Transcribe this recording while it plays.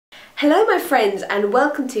Hello my friends and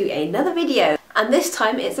welcome to another video, and this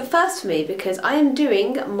time it's a first for me because I am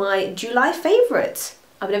doing my July favourites.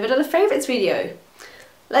 I've never done a favourites video.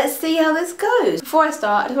 Let's see how this goes. Before I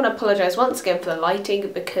start, I just want to apologise once again for the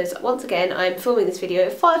lighting because once again I'm filming this video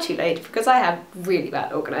far too late because I have really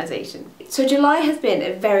bad organisation. So July has been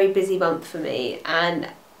a very busy month for me and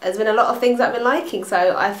there's been a lot of things I've been liking,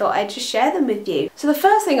 so I thought I'd just share them with you. So the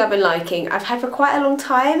first thing I've been liking, I've had for quite a long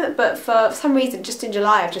time, but for some reason just in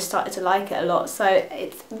July I've just started to like it a lot. So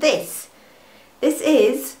it's this. This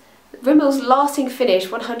is Rimmel's Lasting Finish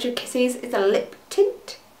 100 Kisses. It's a lip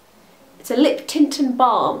tint. It's a lip tint and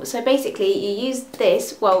balm. So basically you use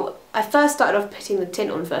this, well I first started off putting the tint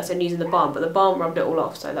on first and using the balm, but the balm rubbed it all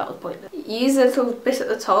off, so that was pointless. You use a little bit at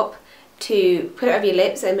the top to put it over your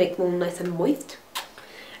lips and make them all nice and moist.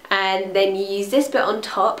 And then you use this bit on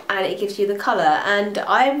top and it gives you the colour, and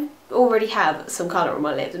I already have some colour on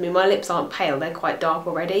my lips. I mean, my lips aren't pale, they're quite dark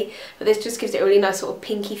already, but this just gives it a really nice sort of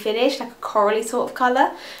pinky finish, like a corally sort of colour,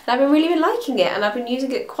 and I've been really liking it and I've been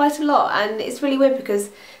using it quite a lot. And it's really weird because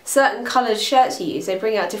certain coloured shirts you use, they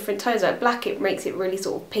bring out different tones. Like black, it makes it really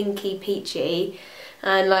sort of pinky, peachy,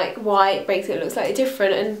 and like white makes it look slightly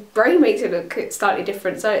different, and grey makes it look slightly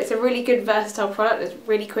different. So it's a really good versatile product. It's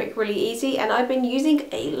really quick, really easy, and I've been using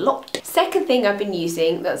a lot. Second thing I've been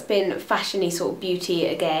using that's been fashiony sort of beauty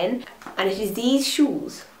again, and it is these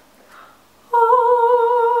shoes.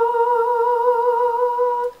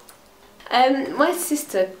 My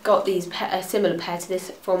sister got these a similar pair to this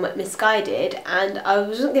from Misguided, and I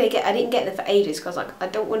didn't get them for ages because like I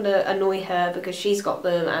don't want to annoy her because she's got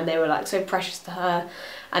them and they were like so precious to her,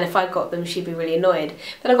 and if I got them she'd be really annoyed.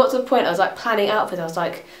 Then I got to the point I was like planning outfits. I was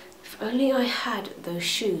like, if only I had those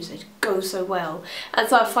shoes, they'd go so well. And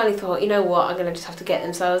so I finally thought, you know what, I'm gonna just have to get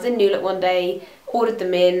them. So I was in New Look one day, ordered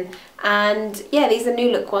them in, and yeah, these are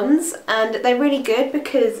New Look ones, and they're really good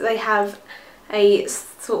because they have a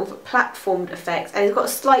sort of platformed effect, and it's got a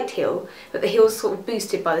slight heel, but the heel's sort of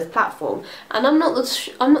boosted by this platform. And I'm not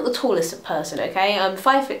the tallest person, okay? I'm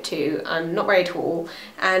 5'2", I'm not very tall,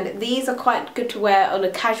 and these are quite good to wear on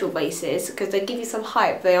a casual basis because they give you some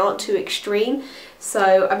height, they aren't too extreme.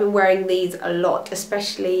 So I've been wearing these a lot,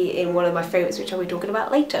 especially in one of my favourites, which I'll be talking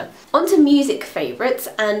about later. On to music favourites,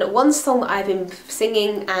 and one song that I've been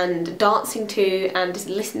singing and dancing to and just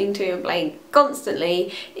listening to and playing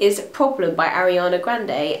constantly is Problem by Ariana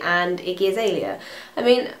Grande and Iggy Azalea. I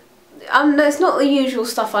mean, it's not the usual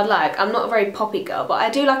stuff I like. I'm not a very poppy girl, but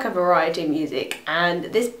I do like a variety of music, and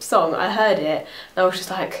this song, I heard it and I was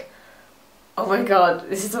just like, oh my god,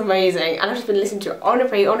 this is amazing, and I've just been listening to it on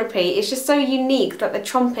repeat. It's just so unique, like the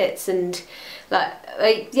trumpets and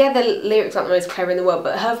yeah, the lyrics aren't the most clever in the world,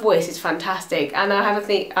 but her voice is fantastic, and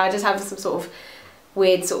I just have some sort of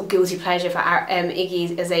weird sort of guilty pleasure for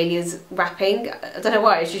Iggy Azalea's rapping. I don't know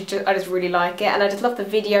why, I just really like it, and I just love the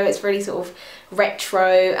video. It's really sort of retro,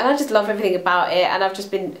 and I just love everything about it, and I've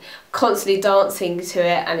just been constantly dancing to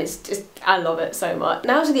it, and it's just, I love it so much.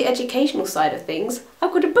 Now to the educational side of things,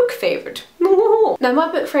 I've got a book favourite. Now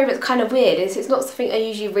my book favourite's kind of weird, it's not something I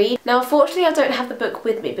usually read. Now unfortunately I don't have the book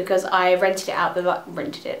with me because I rented it out,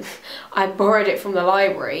 I borrowed it from the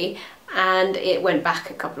library, and it went back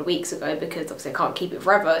a couple of weeks ago because obviously I can't keep it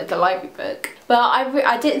forever, it's a library book. But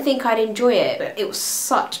I didn't think I'd enjoy it, but it was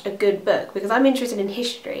such a good book because I'm interested in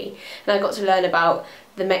history, and I got to learn about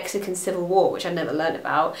the Mexican Civil War, which I'd never learned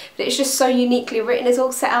about. But it's just so uniquely written. It's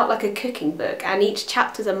all set out like a cooking book, and each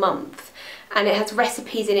chapter's a month, and it has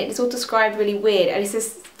recipes in it. It's all described really weird, and it's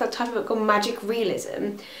this type of book called magic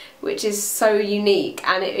realism, which is so unique,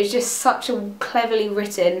 and it was just such a cleverly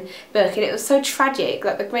written book, and it was so tragic,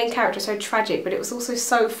 like the main character was so tragic, but it was also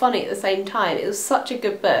so funny at the same time. It was such a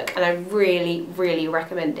good book, and I really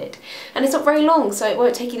recommend it. And it's not very long, so it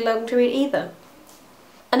won't take you long to read either.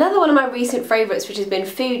 Another one of my recent favourites, which has been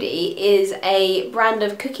foodie, is a brand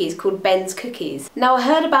of cookies called Ben's Cookies. Now I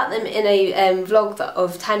heard about them in a vlog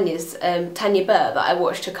of Tanya's, Tanya Burr, that I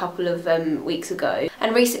watched a couple of weeks ago.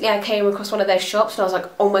 And recently I came across one of their shops and I was like,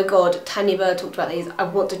 oh my god, Tanya Burr talked about these, I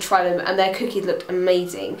want to try them, and their cookies looked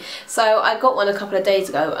amazing. So I got one a couple of days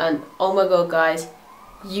ago, and oh my god guys,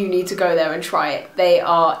 you need to go there and try it. They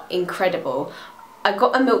are incredible. I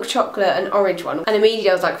got a milk chocolate and orange one, and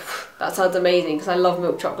immediately I was like, that sounds amazing because I love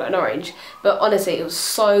milk chocolate and orange. But honestly, it was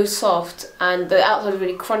so soft, and the outside was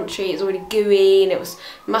really crunchy, it was really gooey, and it was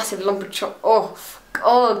a massive lump of chocolate.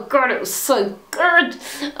 Oh god, it was so good!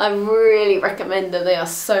 I really recommend them, they are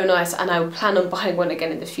so nice, and I will plan on buying one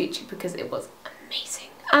again in the future because it was amazing.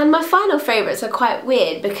 And my final favourites are quite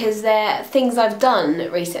weird because they're things I've done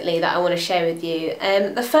recently that I want to share with you.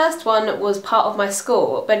 The first one was part of my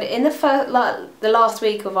school, but in the last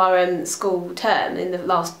week of our school term, in the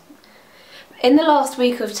last In the last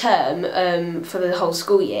week of term, for the whole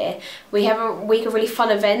school year, we have a week of really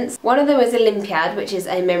fun events. One of them is Olympiad, which is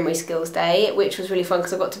a memory skills day, which was really fun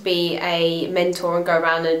because I got to be a mentor and go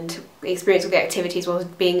around and experience all the activities while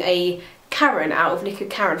being a Karen out of Nick and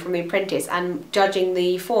Karen from The Apprentice and judging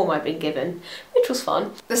the form I'd been given, which was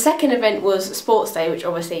fun. The second event was Sports Day, which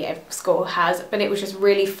obviously every school has, but it was just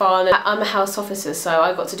really fun. I'm a house officer, so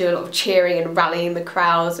I got to do a lot of cheering and rallying the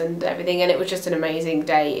crowds and everything, and it was just an amazing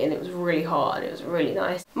day, and it was really hot and it was really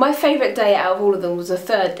nice. My favourite day out of all of them was the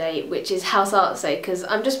third day, which is House Arts Day, because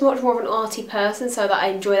I'm just much more of an arty person, so that I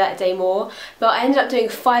enjoy that day more. But I ended up doing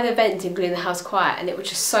 5 events, including the house choir, and it was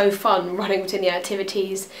just so fun running between the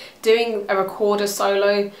activities, doing a recorder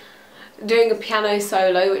solo, doing a piano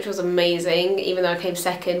solo, which was amazing, even though I came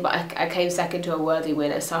second, but I came second to a worthy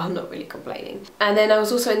winner, so I'm not really complaining. And then I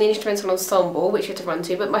was also in the instrumental ensemble, which you had to run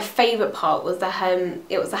to, but my favourite part was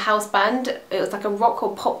it was the house band. It was like a rock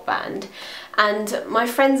or pop band, and my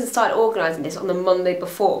friends had started organising this on the Monday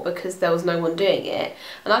before because there was no one doing it,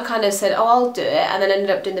 and I kind of said, oh, I'll do it, and then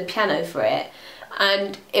ended up doing the piano for it.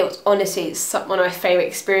 And it was honestly one of my favourite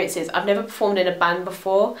experiences. I've never performed in a band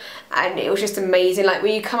before, and it was just amazing. Like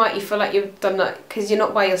when you come out, you feel like you've done that, because you're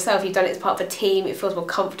not by yourself, you've done it as part of a team. It feels more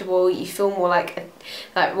comfortable, you feel more like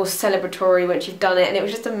more celebratory once you've done it, and it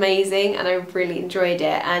was just amazing, and I really enjoyed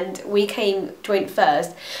it. And we came joint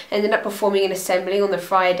first, ended up performing in assembly on the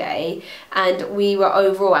Friday, and we were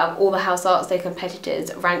overall, out of all the House Arts Day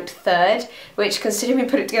competitors, ranked 3rd, which, considering we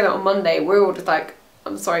put it together on Monday, we were all just like,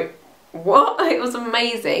 I'm sorry, what? It was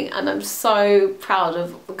amazing, and I'm so proud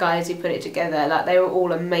of the guys who put it together. Like, they were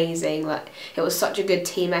all amazing. Like, it was such a good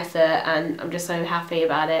team effort, and I'm just so happy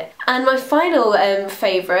about it. And my final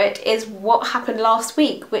favourite is what happened last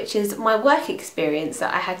week, which is my work experience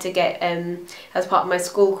that I had to get as part of my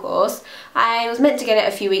school course. I was meant to get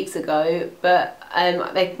it a few weeks ago, but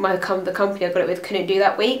the company I got it with couldn't do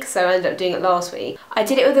that week, so I ended up doing it last week. I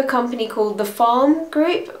did it with a company called The Farm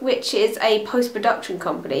Group, which is a post-production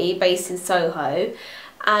company based in Soho,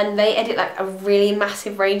 and they edit like a really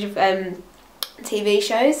massive range of TV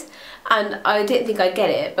shows. And I didn't think I'd get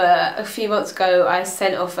it, but a few months ago I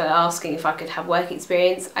sent off asking if I could have work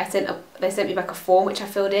experience. They sent me back a form which I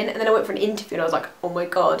filled in, and then I went for an interview and I was like, oh my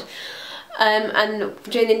god. And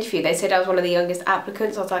during the interview they said I was one of the youngest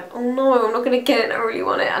applicants. I was like, oh no, I'm not going to get it, I really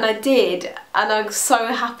want it. And I did, and I was so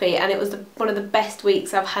happy, and it was one of the best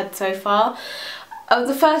weeks I've had so far.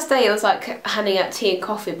 The first day it was like handing out tea and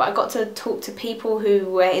coffee, but I got to talk to people who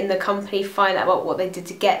were in the company, find out about what they did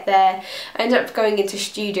to get there. I ended up going into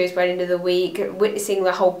studios by the end of the week, witnessing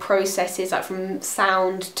the whole processes, like from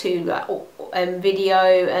sound to like video,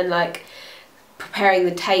 and like preparing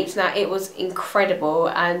the tapes. Now, it was incredible,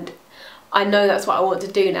 and I know that's what I want to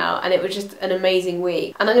do now, and it was just an amazing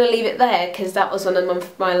week. And I'm going to leave it there because that was one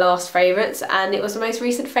of my last favourites, and it was the most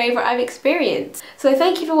recent favourite I've experienced. So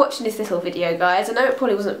thank you for watching this little video, guys. I know it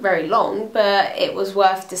probably wasn't very long, but it was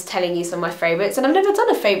worth just telling you some of my favourites, and I've never done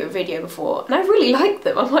a favourite video before, and I really like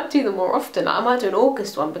them. I might do them more often. I might do an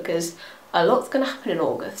August one because a lot's going to happen in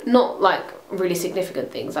August. Not like really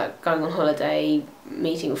significant things like going on holiday,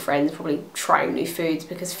 meeting with friends, probably trying new foods,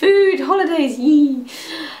 because food, holidays, yee!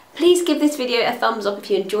 Please give this video a thumbs up if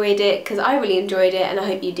you enjoyed it, because I really enjoyed it and I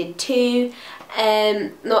hope you did too.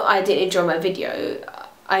 Not I didn't enjoy my video,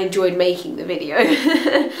 I enjoyed making the video.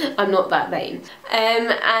 I'm not that vain.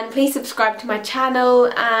 And please subscribe to my channel,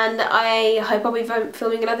 and I hope I'll be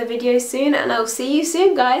filming another video soon, and I'll see you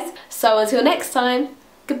soon, guys. So until next time,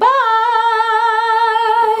 goodbye!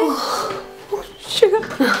 Oh, sugar.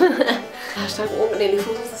 Hashtag walk nearly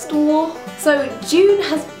falls off the stool. So June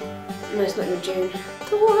has... No, it's not even June.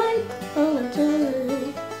 The one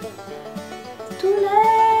holiday. Too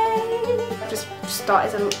late. I've just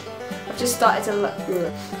started to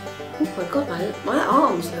oh my god, my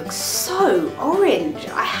arms look so orange.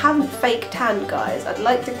 I haven't fake tanned, guys. I'd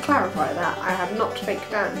like to clarify that. I have not fake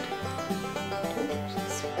tanned.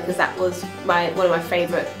 Because that was one of my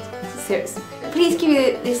favourite series. Please give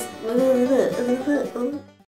me this